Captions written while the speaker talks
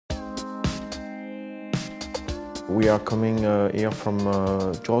We are coming here from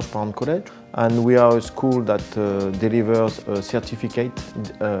George Brown College, and we are a school that delivers a certificate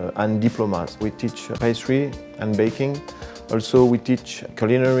and diplomas. We teach pastry and baking. Also we teach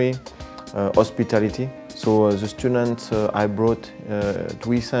culinary, hospitality. So the students I brought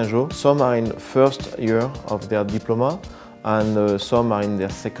to Saint-Jean, some are in first year of their diploma and some are in their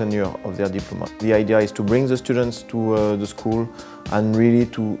second year of their diploma. The idea is to bring the students to the school and really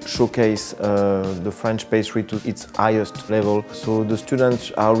to showcase the French pastry to its highest level. So the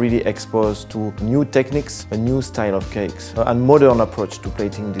students are really exposed to new techniques, a new style of cakes, and modern approach to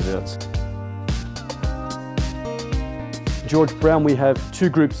plating desserts. George Brown, we have two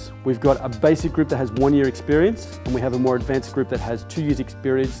groups. We've got a basic group that has 1 year experience, and we have a more advanced group that has 2 years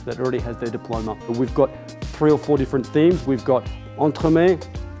experience that already has their diploma. We've got 3 or 4 different themes. We've got entremet,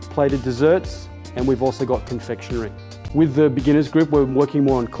 plated desserts, and we've also got confectionery. With the beginners group, we're working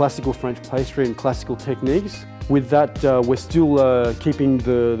more on classical French pastry and classical techniques. With that, we're still keeping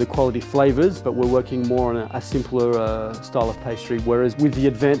the quality flavours, but we're working more on a simpler style of pastry. Whereas with the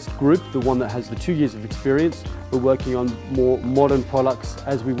advanced group, the one that has the 2 years of experience, we're working on more modern products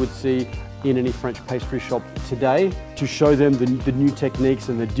as we would see in any French pastry shop today, to show them the new techniques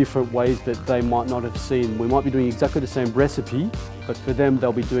and the different ways that they might not have seen. We might be doing exactly the same recipe, but for them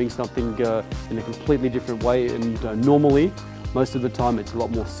they'll be doing something in a completely different way, and normally, most of the time it's a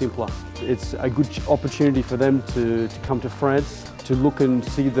lot more simpler. It's a good opportunity for them to come to France, to look and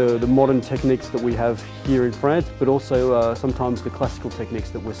see the modern techniques that we have here in France, but also sometimes the classical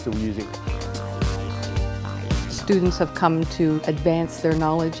techniques that we're still using. Students have come to advance their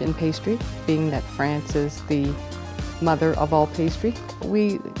knowledge in pastry, being that France is the mother of all pastry.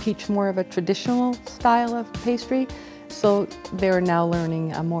 We teach more of a traditional style of pastry, so they're now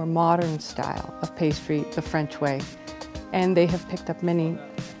learning a more modern style of pastry, the French way. And they have picked up many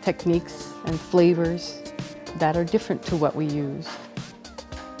techniques and flavors that are different to what we use.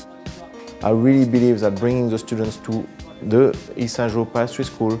 I really believe that bringing the students to the Saint-Jean Pastry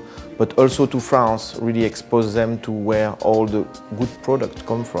School, but also to France, really expose them to where all the good products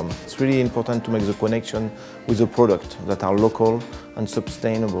come from. It's really important to make the connection with the products that are local and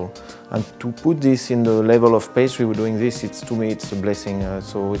sustainable. And to put this in the level of pastry we're doing this, to me it's a blessing.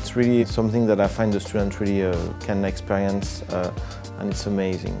 So it's really something that I find the students really can experience, and it's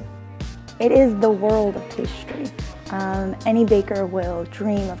amazing. It is the world of pastry. Any baker will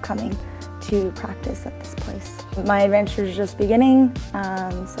dream of coming to practice at this place. My adventure is just beginning,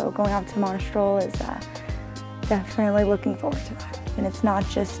 so going out to Monistrol is definitely looking forward to that. And it's not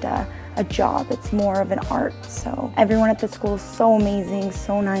just a job, it's more of an art. So everyone at the school is so amazing,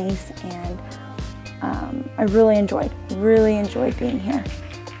 so nice, and I really enjoyed being here.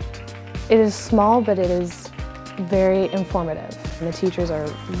 It is small, but it is very informative. The teachers are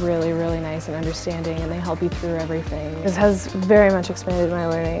really, really nice and understanding, and they help you through everything. This has very much expanded my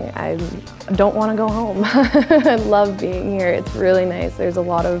learning. I don't want to go home. I love being here. It's really nice. There's a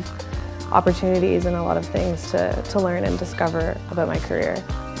lot of opportunities and a lot of things to learn and discover about my career.